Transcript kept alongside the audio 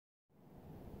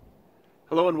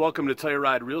Hello and welcome to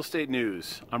Telluride Real Estate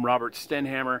News. I'm Robert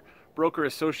Stenhammer, Broker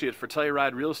Associate for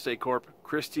Telluride Real Estate Corp,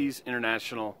 Christie's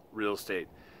International Real Estate.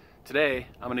 Today,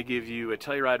 I'm going to give you a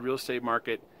Telluride real estate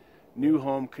market new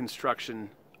home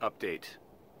construction update.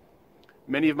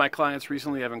 Many of my clients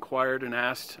recently have inquired and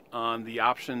asked on the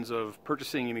options of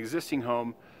purchasing an existing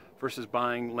home versus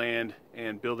buying land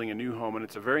and building a new home, and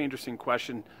it's a very interesting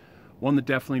question, one that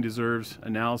definitely deserves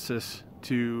analysis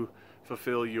to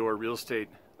fulfill your real estate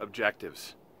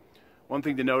objectives. One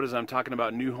thing to note is I'm talking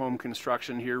about new home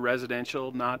construction here,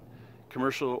 residential, not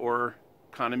commercial or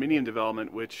condominium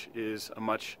development, which is a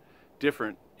much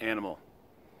different animal.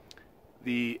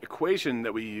 The equation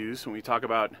that we use when we talk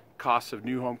about costs of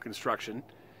new home construction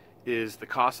is the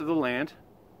cost of the land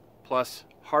plus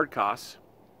hard costs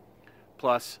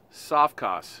plus soft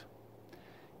costs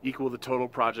equal the total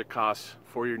project costs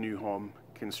for your new home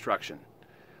construction.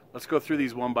 Let's go through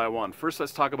these one by one. First,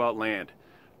 let's talk about land.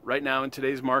 Right now in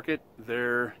today's market,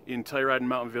 there in Telluride and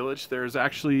Mountain Village, there's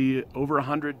actually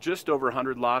just over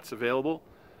 100 lots available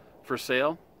for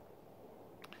sale.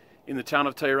 In the town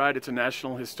of Telluride, it's a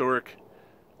National Historic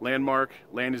Landmark.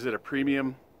 Land is at a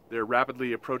premium. They're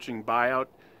rapidly approaching buyout,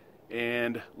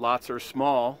 and lots are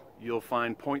small. You'll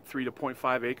find 0.3 to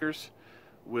 0.5 acres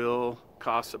will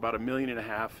cost about $1.5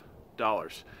 million,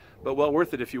 but well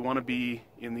worth it if you want to be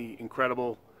in the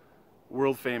incredible,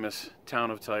 world-famous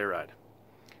town of Telluride.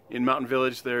 In Mountain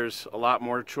Village, there's a lot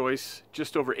more choice,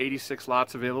 just over 86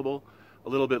 lots available, a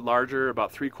little bit larger,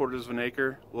 about 3/4 of an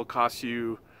acre, will cost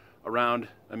you around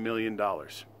 $1 million.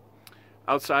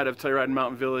 Outside of Telluride and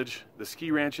Mountain Village, the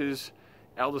ski ranches,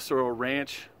 Aldesoro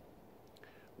Ranch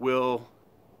will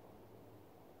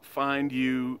find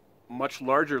you much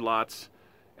larger lots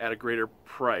at a greater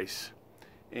price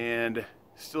and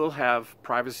still have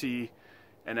privacy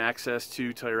and access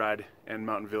to Telluride and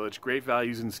Mountain Village. Great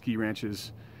values in ski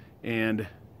ranches and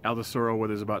Aldesoro, where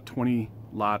there's about 20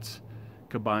 lots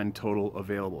combined total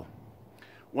available.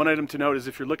 One item to note is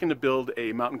if you're looking to build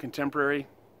a mountain contemporary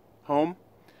home,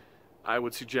 I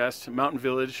would suggest Mountain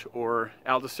Village or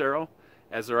Aldesoro,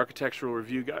 as their architectural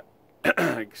review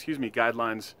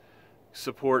guidelines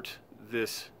support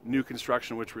this new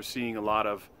construction, which we're seeing a lot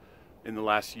of in the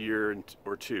last year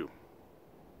or two.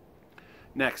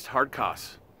 Next, hard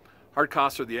costs. Hard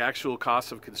costs are the actual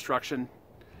costs of construction.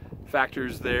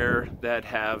 Factors there that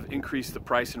have increased the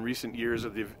price in recent years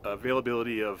of the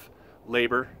availability of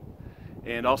labor,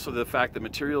 and also the fact that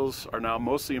materials are now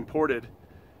mostly imported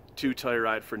to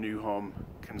Telluride for new home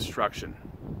construction.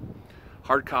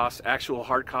 Hard costs, actual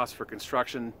hard costs for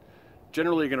construction,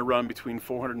 generally are going to run between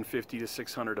 $450 to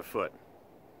 $600 a foot.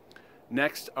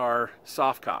 Next are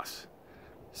soft costs.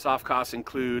 Soft costs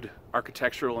include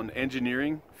architectural and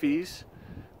engineering fees,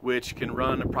 which can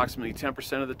run approximately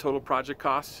 10% of the total project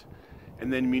costs,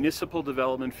 and then municipal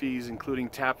development fees, including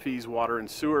tap fees, water and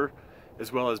sewer,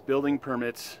 as well as building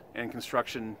permits and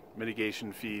construction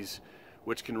mitigation fees,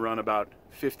 which can run about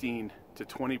 15 to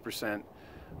 20%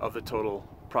 of the total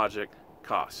project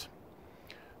costs.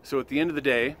 So at the end of the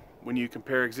day, when you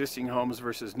compare existing homes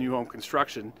versus new home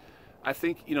construction, I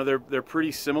think they're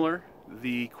pretty similar.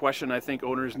 The question I think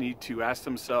owners need to ask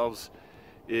themselves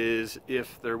is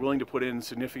if they're willing to put in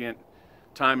significant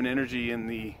time and energy in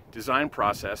the design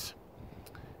process,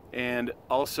 and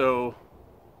also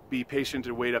be patient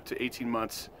to wait up to 18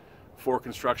 months for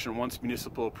construction once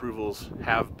municipal approvals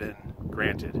have been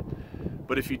granted.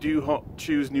 But if you do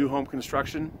choose new home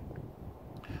construction,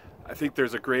 I think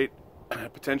there's a great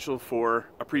potential for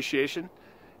appreciation,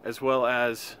 as well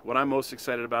as what I'm most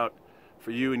excited about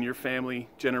for you and your family,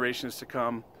 generations to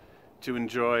come, to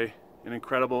enjoy an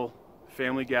incredible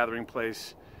family gathering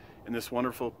place in this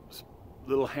wonderful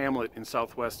little hamlet in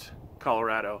southwest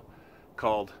Colorado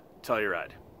called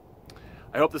Telluride.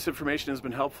 I hope this information has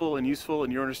been helpful and useful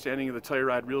in your understanding of the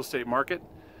Telluride real estate market.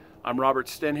 I'm Robert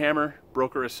Stenhammer,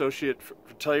 Broker Associate for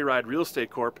Telluride Real Estate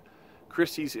Corp,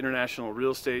 Christie's International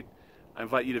Real Estate. I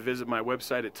invite you to visit my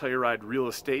website at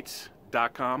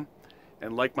TellurideRealEstates.com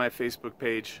and like my Facebook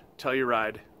page,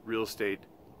 Telluride Real Estate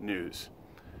News.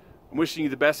 I'm wishing you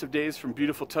the best of days from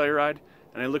beautiful Telluride,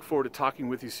 and I look forward to talking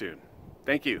with you soon.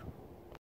 Thank you.